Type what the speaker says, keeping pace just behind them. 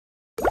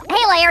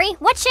Larry.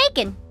 What's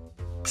shaking?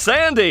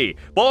 Sandy!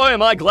 Boy,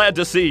 am I glad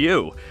to see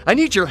you. I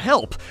need your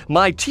help.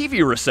 My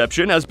TV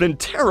reception has been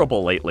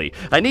terrible lately.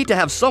 I need to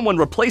have someone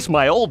replace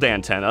my old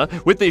antenna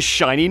with this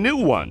shiny new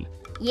one.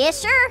 Yes,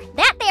 sir.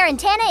 That there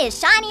antenna is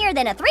shinier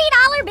than a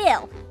 $3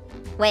 bill.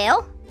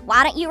 Well,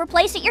 why don't you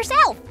replace it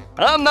yourself?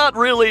 I'm not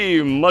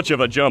really much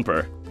of a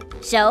jumper.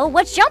 So,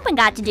 what's jumping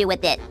got to do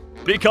with it?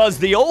 Because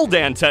the old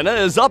antenna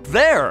is up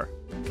there.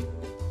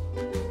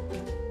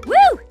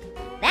 Woo!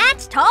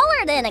 That's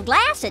taller than a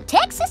glass of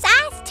Texas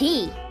iced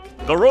tea.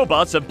 The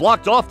robots have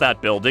blocked off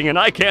that building, and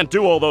I can't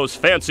do all those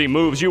fancy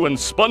moves you and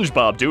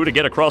SpongeBob do to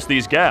get across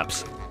these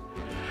gaps.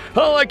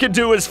 All I can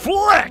do is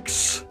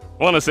flex!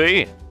 Wanna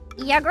see?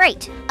 Yeah,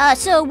 great.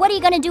 So what are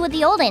you gonna do with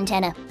the old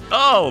antenna?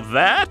 Oh,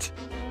 that?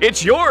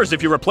 It's yours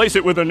if you replace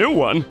it with a new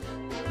one.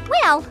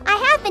 Well, I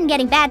have been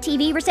getting bad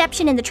TV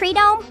reception in the tree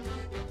dome.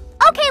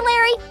 Okay,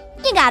 Larry,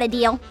 you got a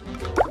deal.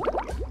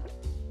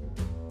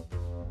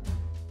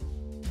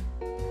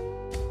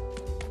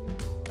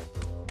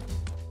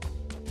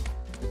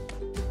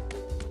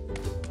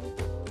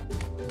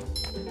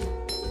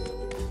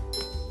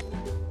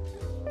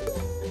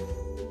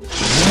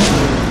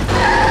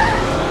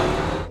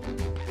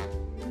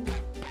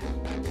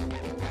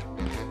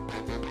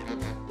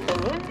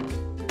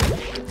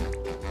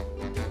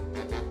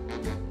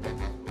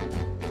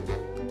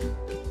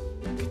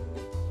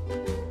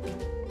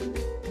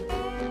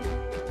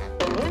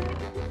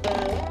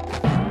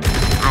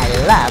 I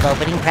love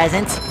opening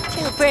presents.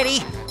 Too pretty.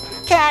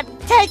 Can't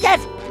take it!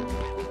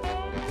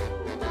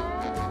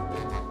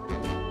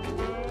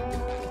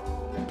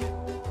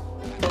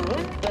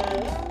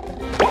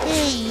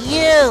 Hey,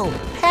 you!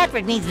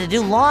 Patrick needs to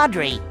do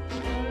laundry.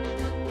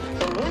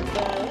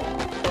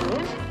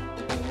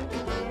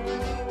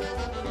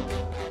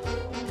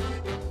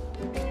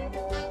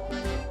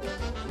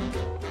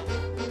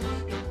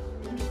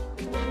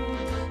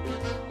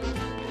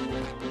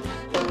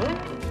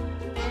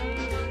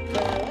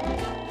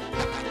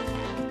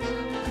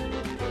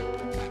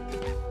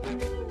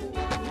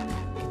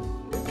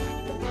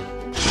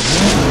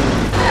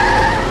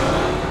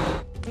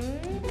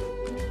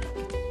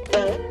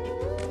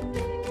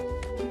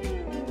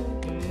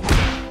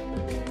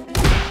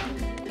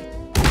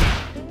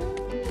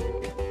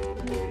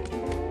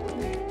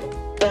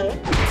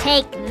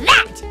 Take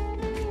that!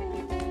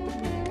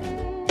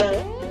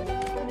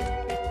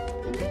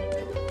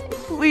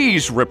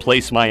 Please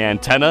replace my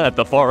antenna at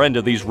the far end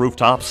of these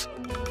rooftops.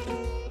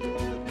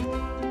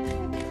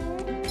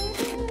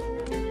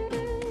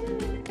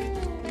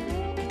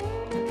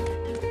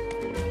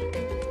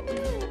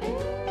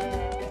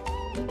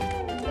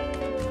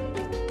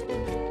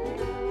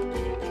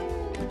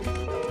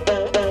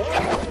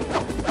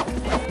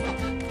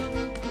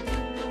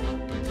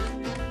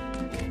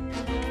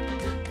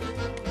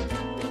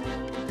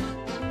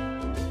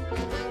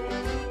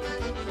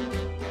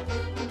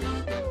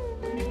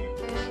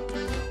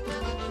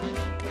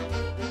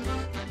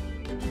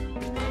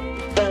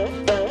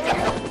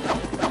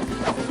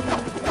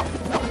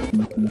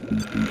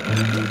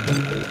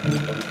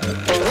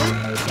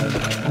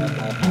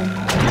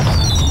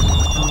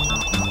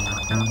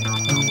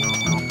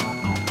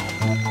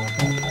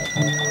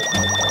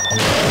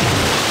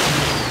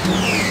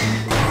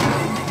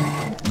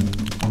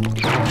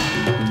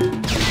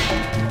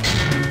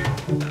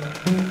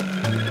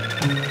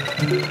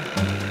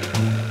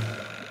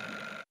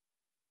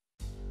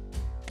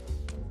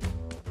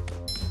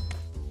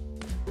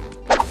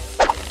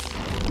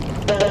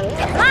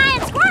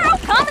 Flying squirrel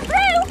coming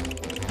through!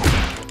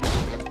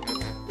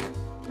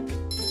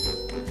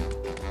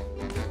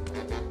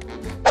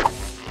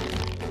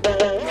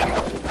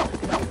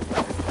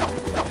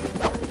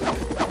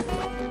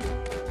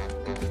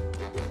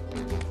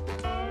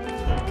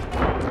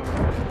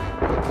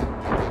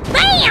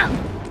 Bam!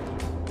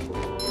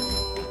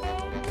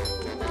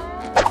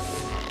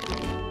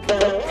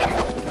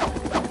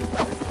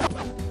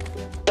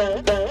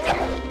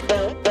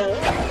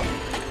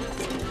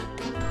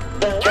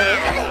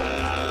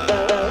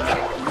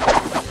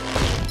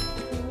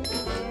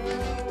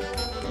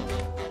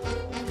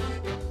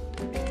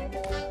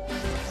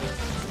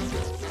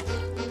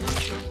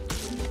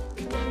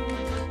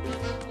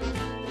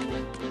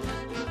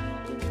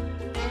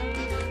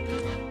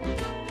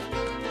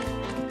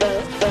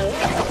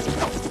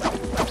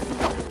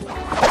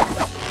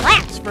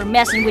 That's for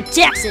messing with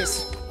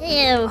Texas.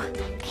 Ew.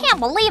 Can't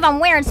believe I'm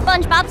wearing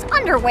SpongeBob's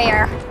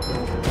underwear.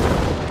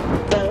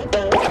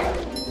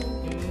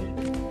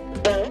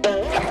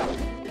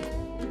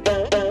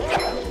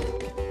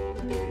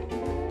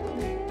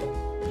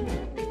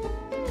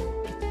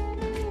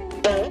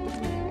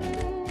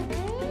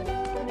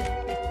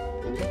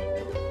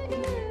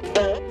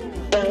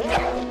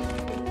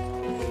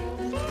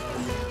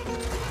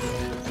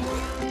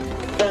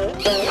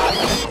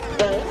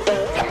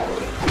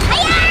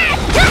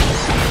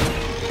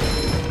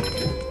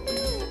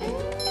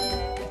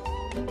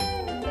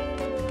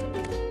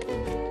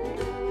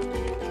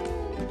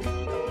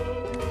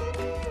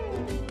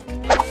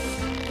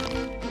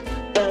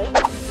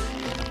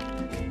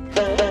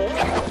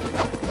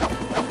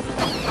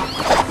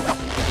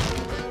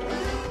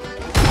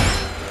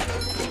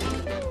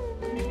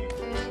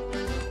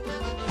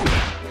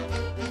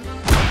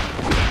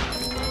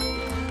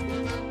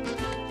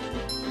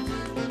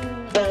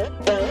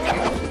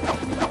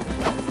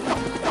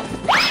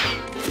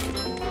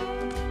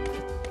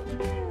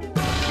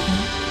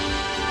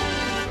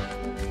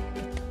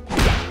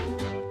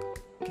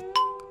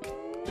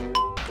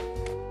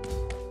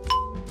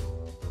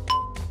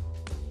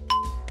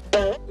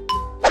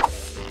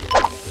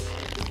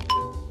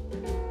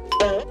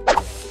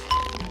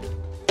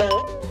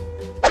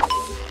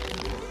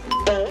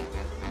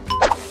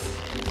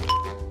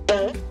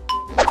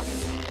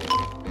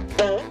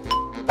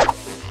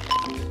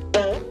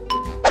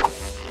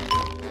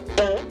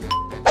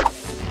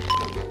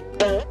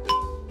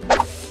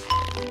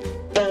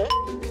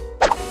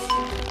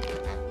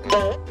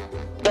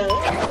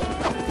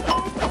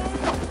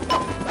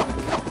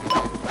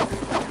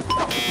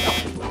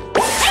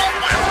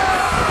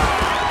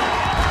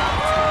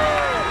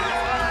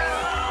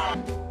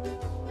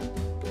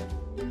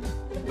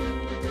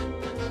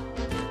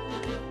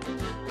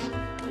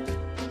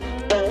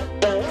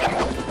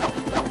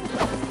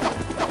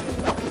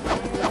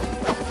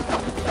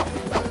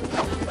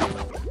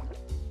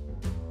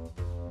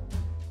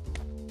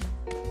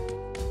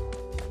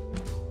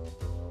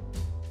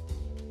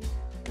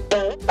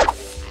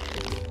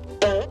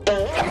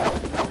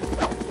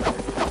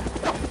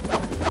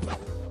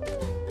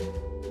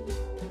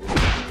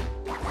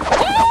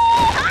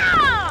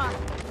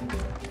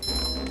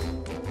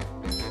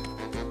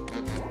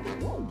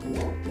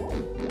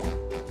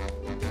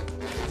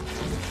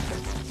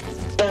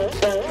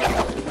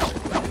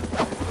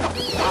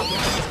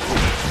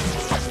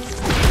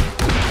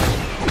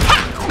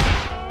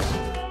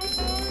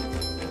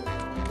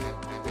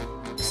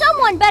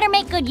 Someone better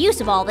make good use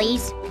of all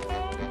these.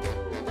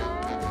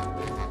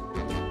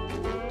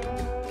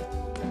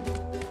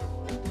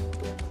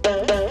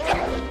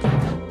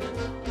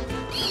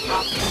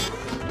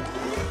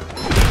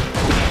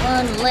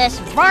 One less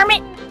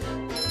varmint.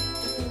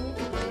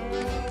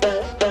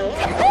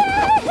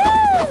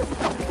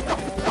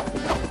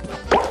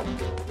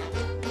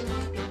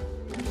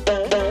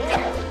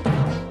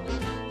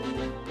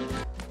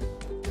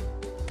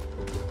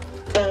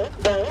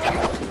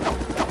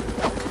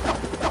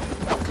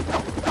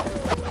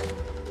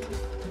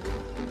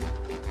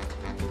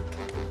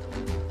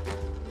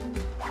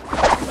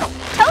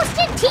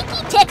 Toasted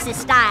Tiki Texas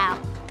style.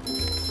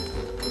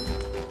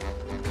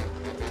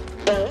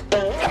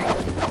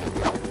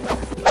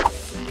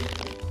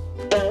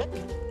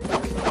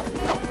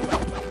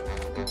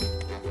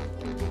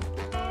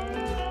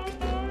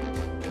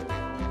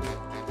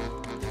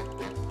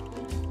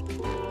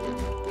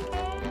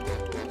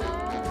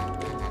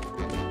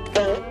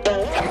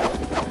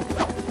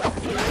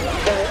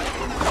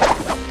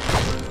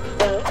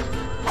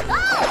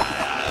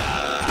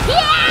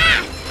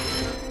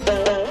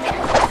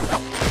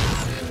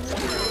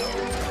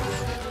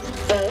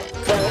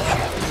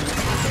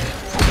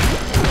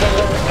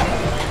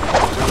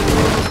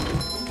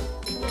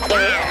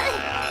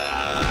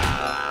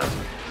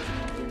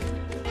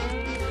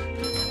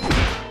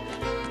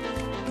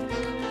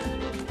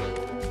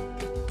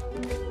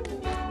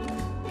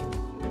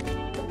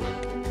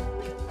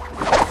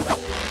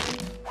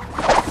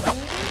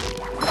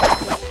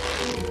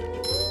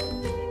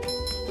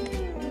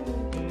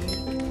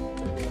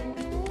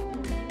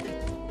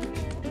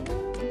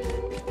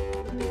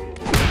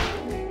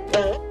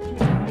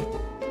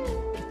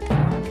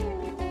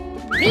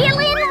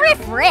 Feeling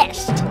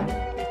refreshed.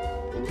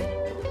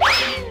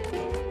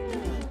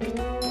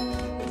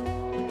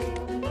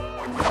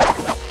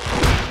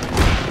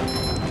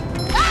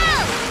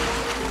 Oh!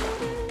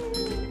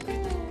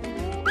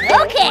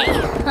 Okay,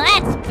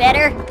 that's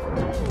better.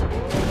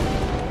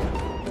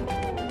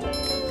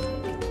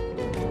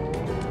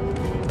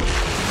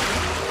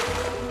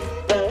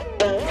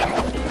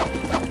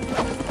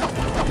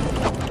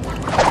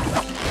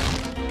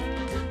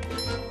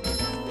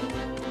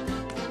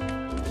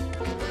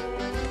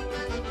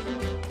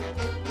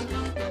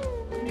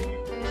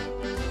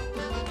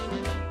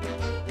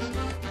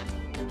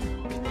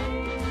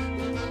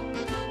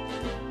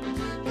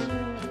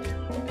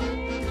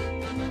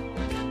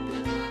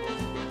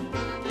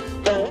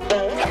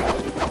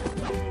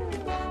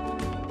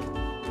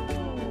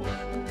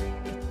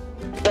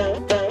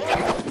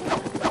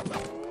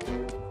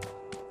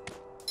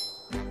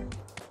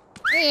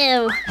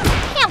 Ew,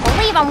 can't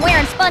believe I'm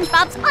wearing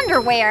SpongeBob's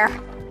underwear.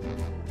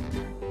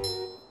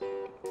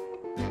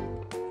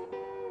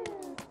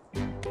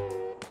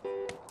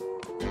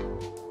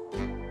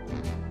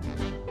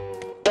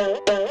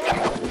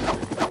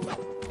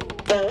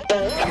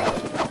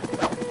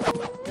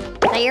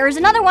 There's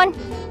another one.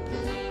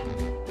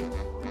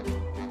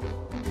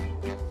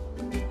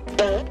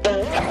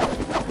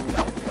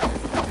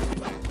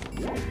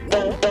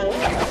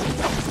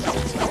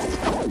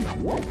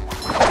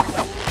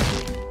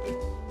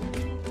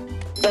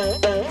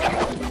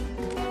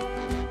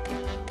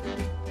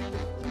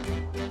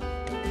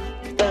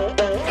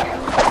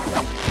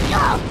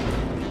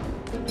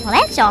 Well,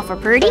 that's awful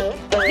pretty.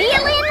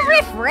 Feeling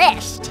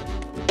refreshed.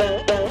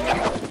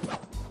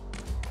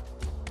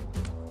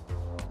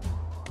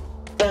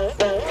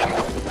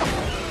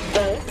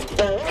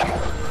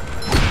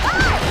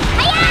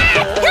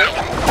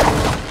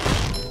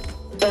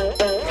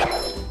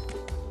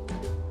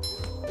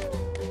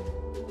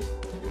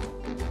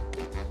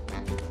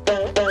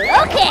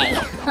 Okay,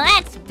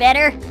 that's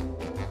better.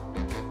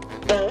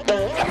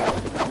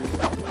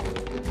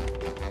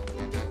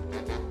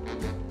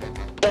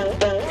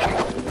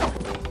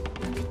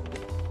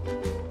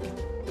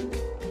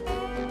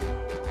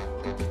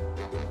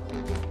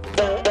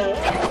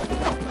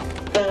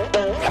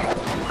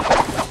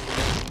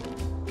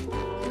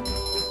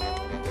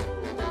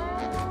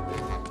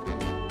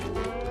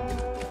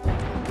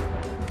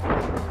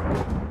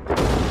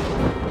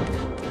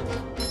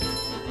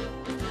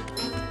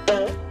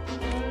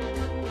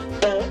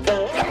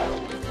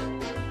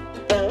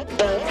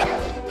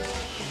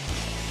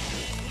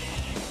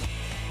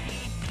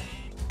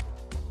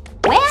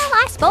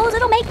 I suppose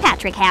it'll make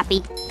Patrick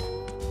happy.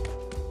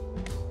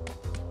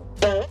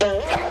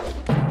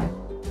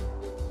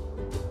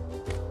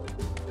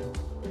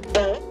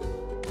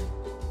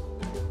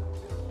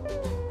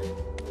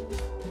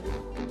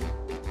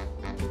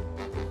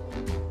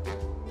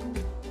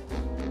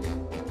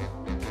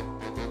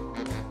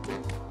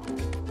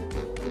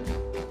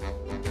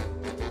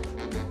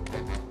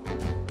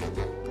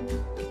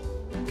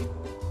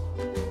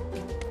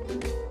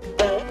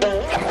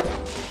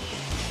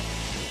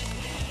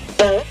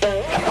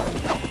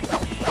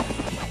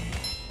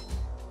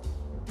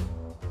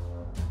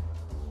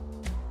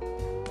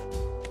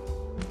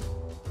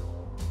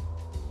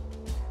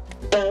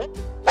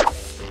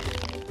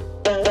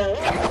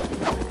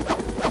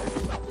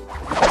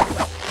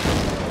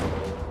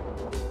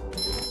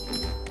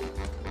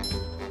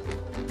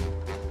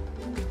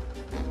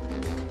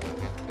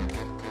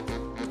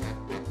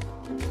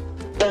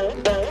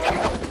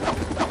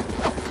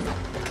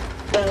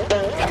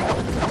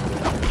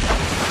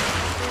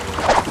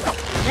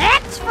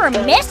 You're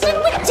messing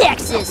with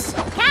Texas.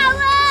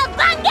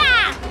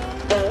 Cowabunga!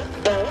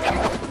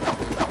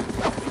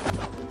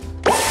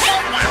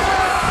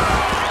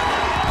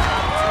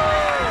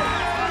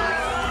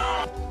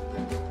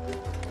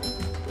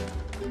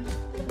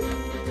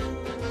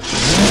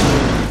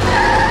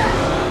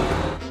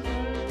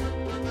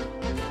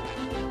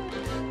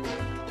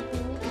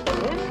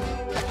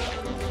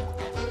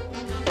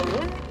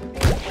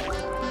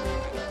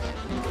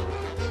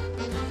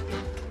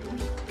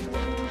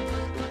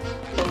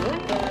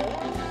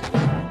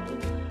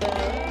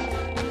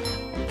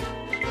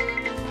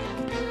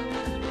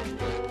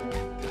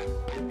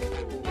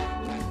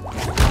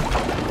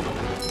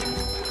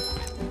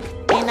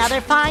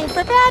 Another fine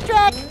for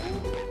Patrick!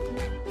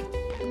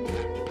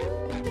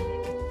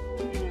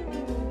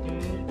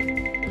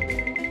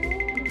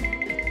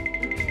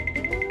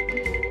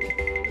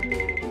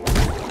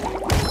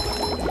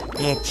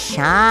 It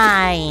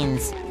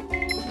shines!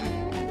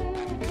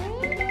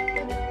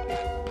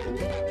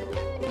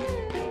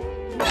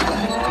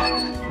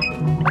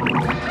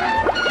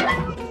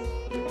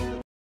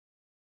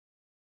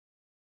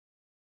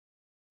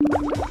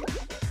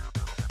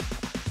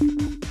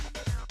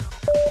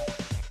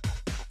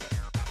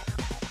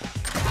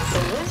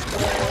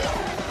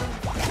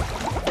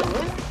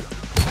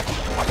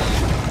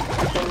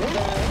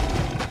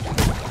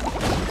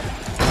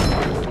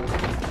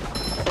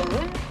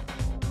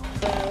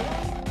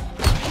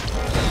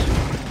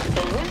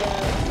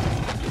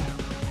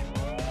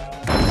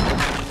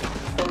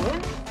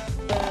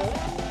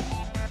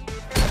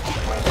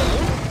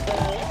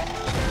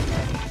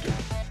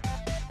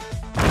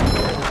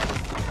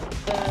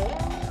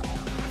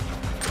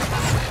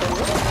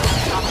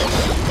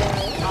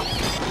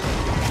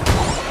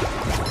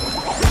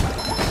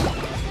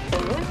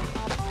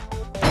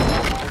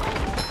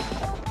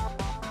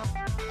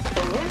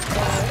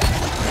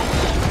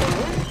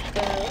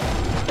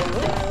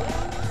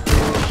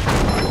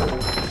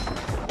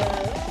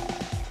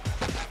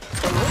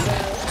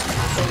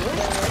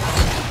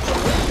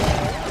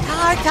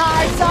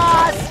 Tartar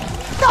sauce!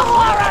 The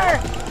horror!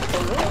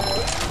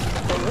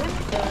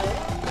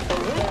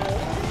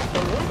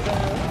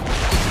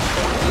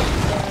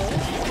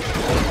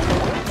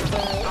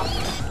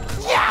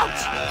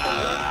 Ouch!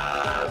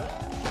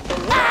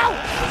 Ow!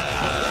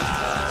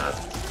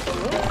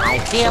 I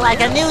feel like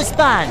a new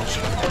sponge.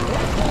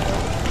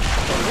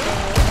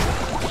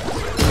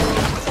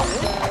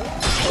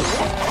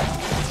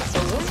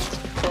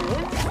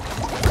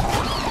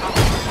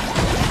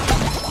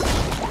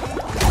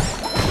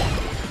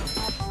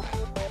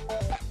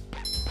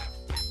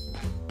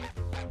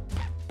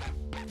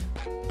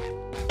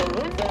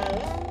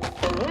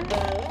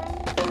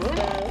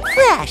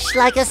 Fresh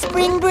like a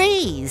spring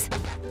breeze.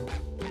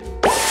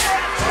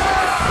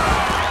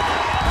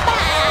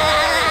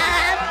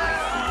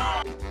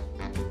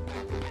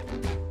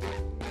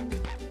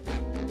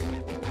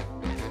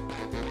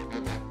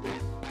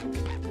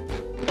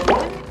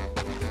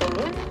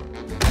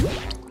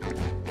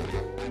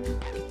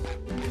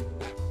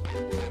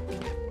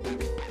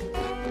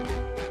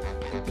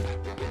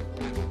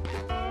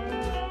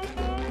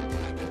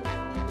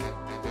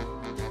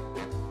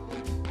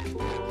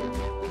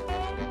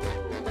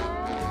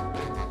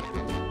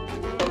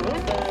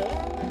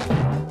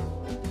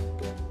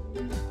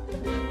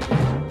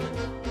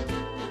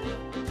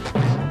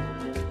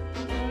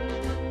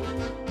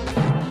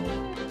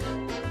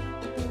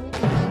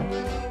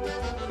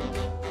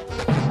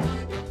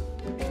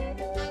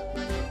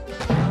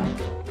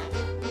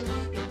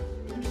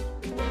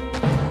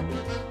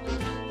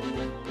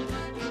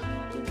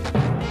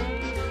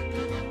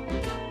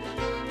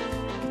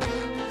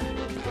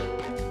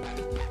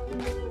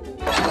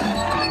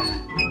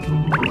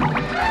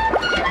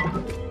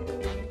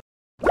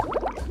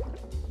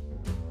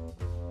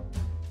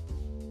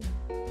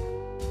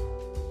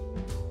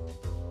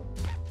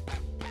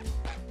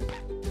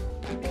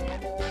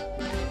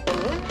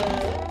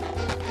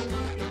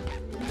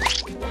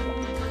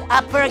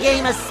 Up for a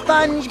game of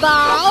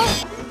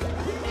SpongeBob?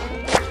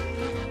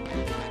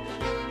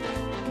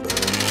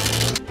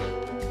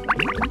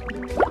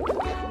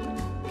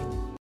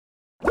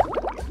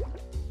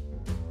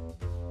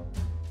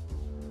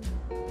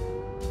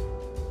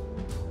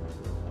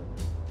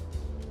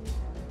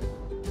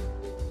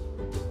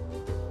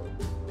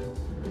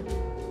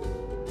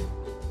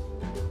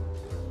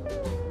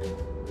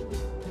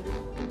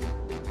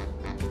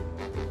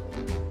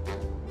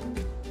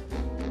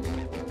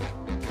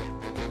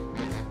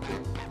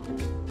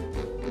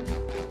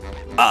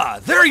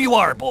 Ah, there you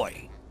are,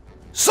 boy.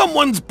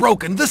 Someone's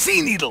broken the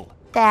sea needle.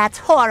 That's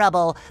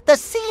horrible. The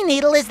sea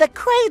needle is the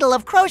cradle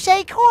of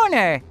Crochet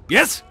Corner.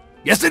 Yes,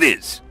 it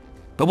is.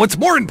 But what's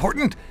more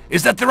important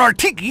is that there are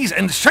tikis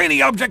and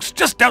shiny objects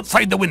just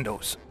outside the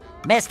windows.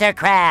 Mr.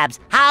 Krabs,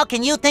 how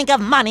can you think of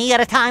money at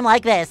a time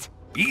like this?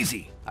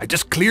 Easy. I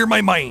just clear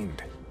my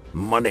mind.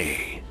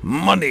 Money,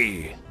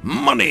 money,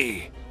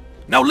 money.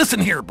 Now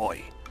listen here,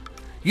 boy.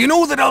 You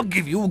know that I'll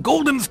give you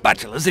golden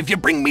spatulas if you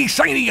bring me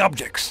shiny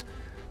objects.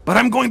 But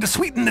I'm going to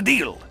sweeten the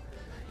deal.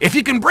 If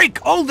you can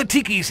break all the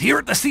tikis here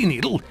at the Sea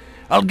Needle,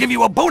 I'll give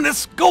you a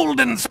bonus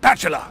golden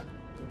spatula.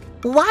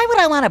 Why would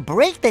I want to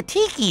break the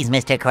tikis,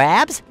 Mr.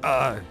 Krabs?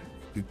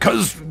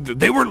 'Cause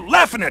they were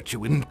laughing at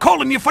you and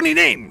calling you funny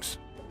names.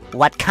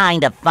 What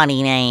kind of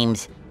funny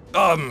names?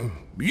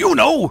 You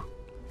know,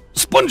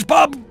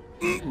 SpongeBob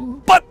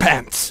butt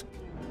pants.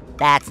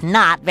 That's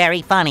not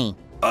very funny.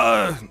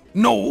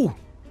 No,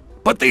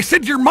 but they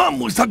said your mom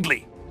was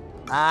ugly.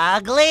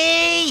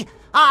 Ugly?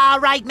 All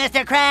right,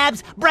 Mr.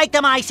 Krabs, break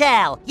them I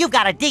shall. You've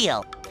got a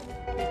deal.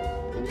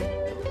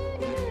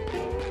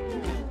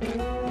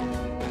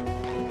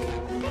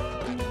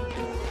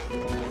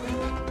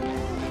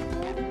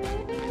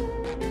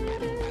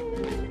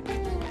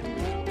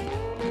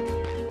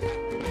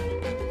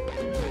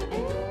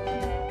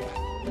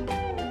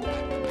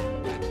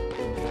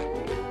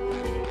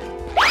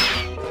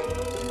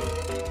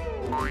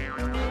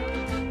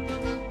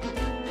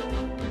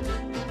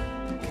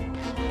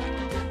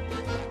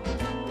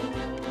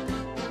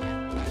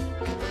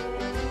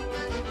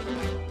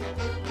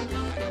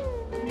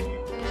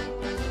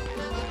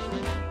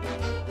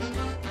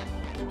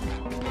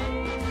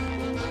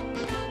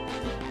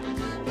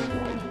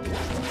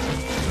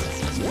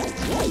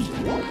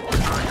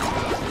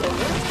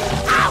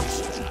 Ouch!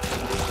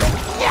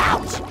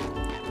 Ouch!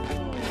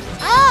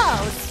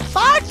 Oh,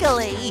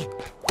 sparkly!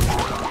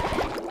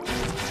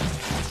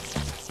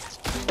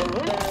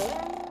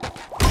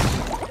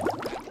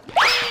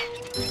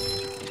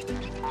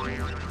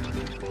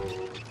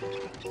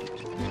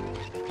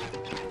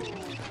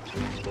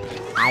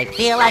 I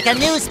feel like a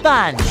new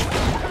sponge.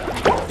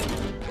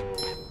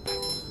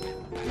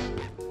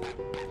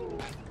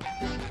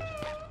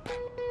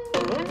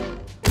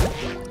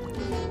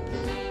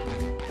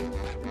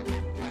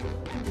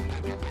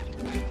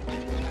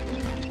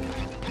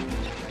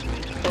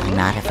 I'm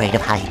not afraid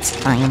of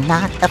heights. I am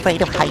not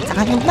afraid of heights.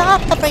 I am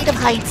not afraid of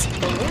heights.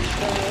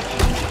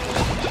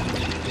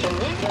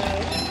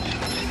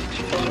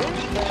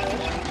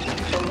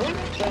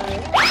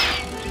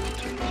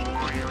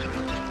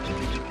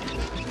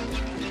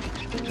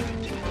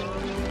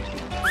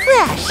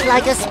 Fresh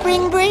like a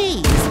spring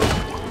breeze.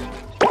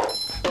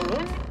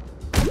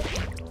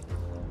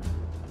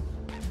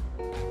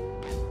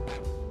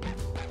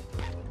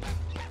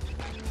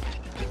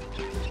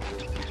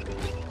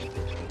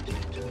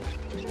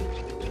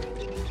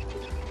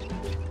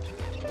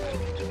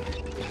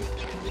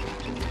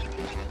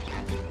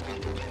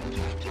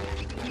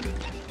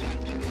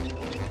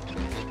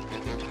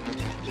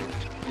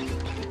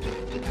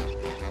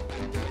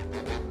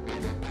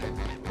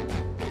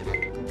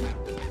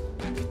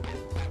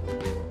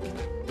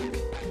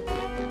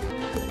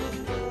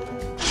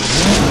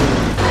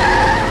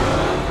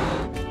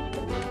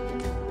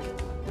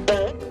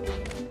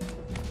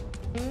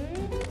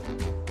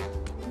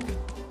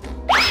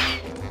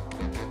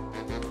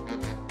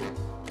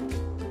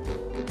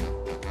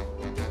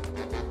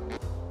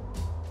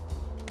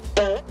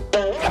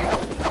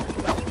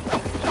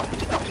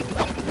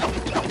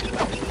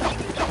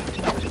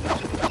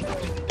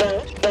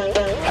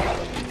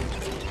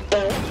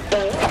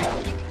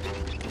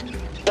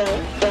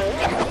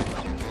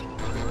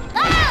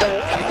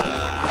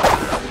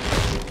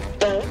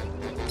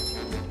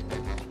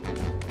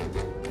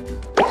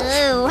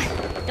 Ooh,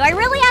 do I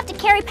really have to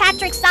carry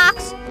Patrick's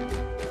socks?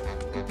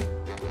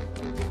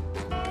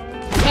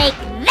 Take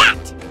that!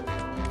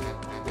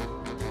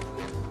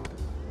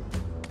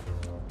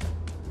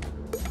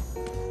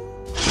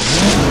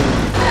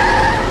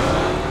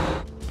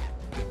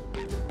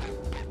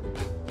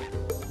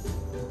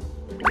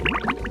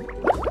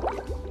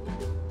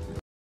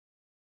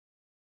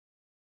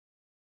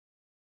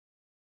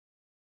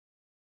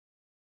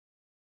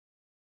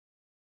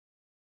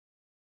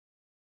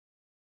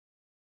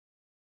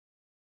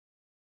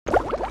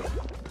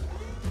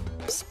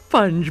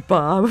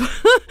 SpongeBob,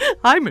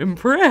 I'm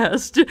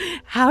impressed.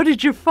 How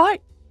did you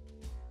fight?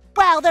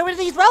 Well, there were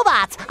these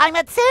robots. I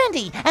met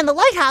Sandy, and the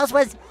lighthouse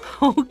was...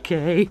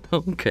 Okay.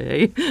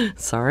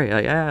 Sorry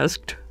I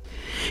asked.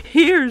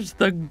 Here's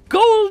the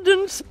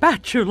golden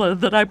spatula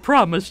that I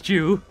promised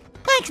you.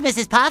 Thanks,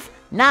 Mrs. Puff.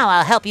 Now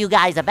I'll help you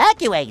guys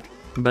evacuate.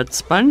 But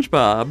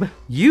SpongeBob,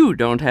 you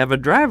don't have a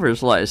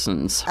driver's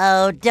license.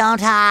 Oh,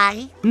 don't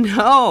I?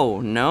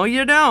 No,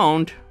 you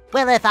don't.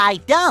 Well, if I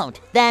don't,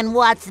 then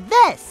what's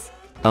this?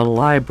 A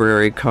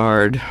library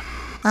card.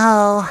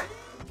 Oh,